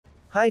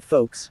Hi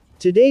folks.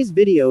 Today's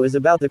video is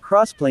about the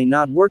crossplay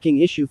not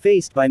working issue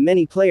faced by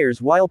many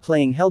players while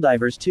playing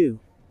Helldivers 2.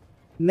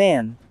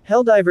 Man,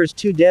 Helldivers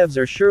 2 devs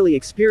are surely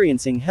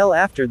experiencing hell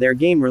after their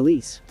game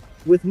release.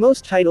 With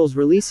most titles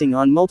releasing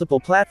on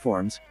multiple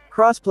platforms,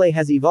 crossplay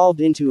has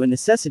evolved into a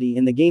necessity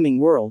in the gaming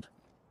world.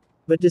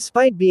 But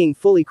despite being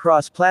fully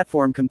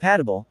cross-platform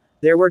compatible,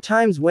 there were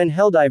times when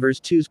Helldivers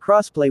 2's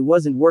crossplay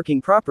wasn't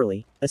working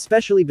properly,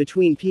 especially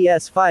between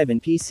PS5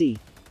 and PC.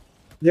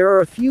 There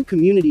are a few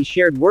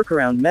community-shared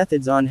workaround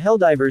methods on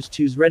Helldivers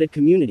 2's Reddit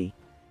community.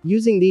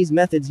 Using these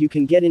methods you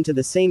can get into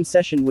the same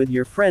session with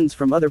your friends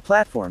from other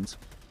platforms.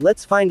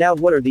 Let's find out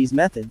what are these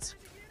methods.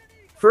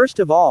 First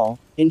of all,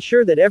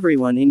 ensure that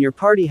everyone in your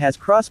party has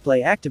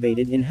crossplay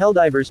activated in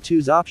Helldivers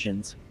 2's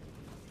options.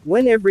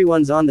 When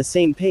everyone's on the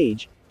same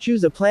page,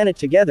 choose a planet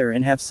together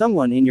and have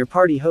someone in your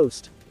party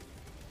host.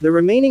 The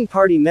remaining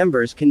party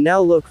members can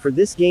now look for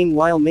this game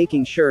while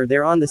making sure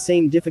they're on the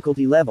same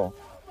difficulty level.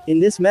 In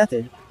this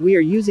method, we are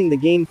using the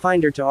game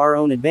finder to our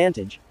own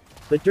advantage.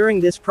 But during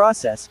this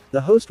process,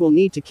 the host will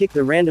need to kick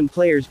the random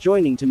players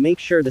joining to make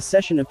sure the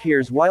session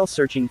appears while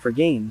searching for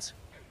games.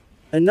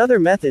 Another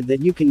method that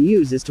you can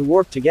use is to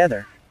warp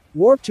together.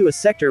 Warp to a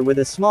sector with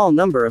a small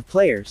number of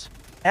players.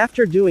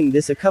 After doing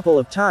this a couple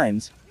of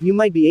times, you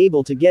might be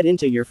able to get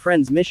into your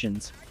friends'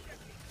 missions.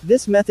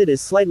 This method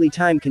is slightly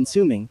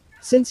time-consuming,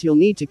 since you'll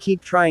need to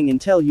keep trying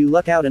until you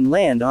luck out and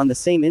land on the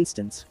same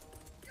instance.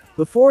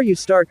 Before you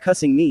start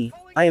cussing me,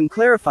 I am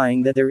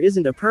clarifying that there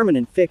isn't a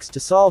permanent fix to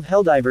solve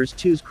Helldivers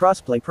 2's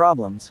crossplay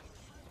problems.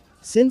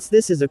 Since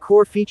this is a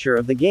core feature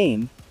of the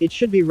game, it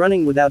should be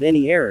running without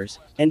any errors,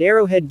 and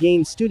Arrowhead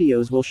Game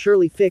Studios will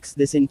surely fix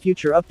this in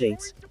future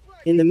updates.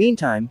 In the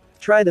meantime,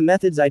 try the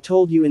methods I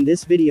told you in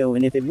this video,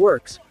 and if it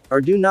works, or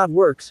do not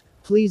works,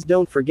 please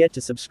don't forget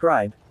to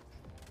subscribe.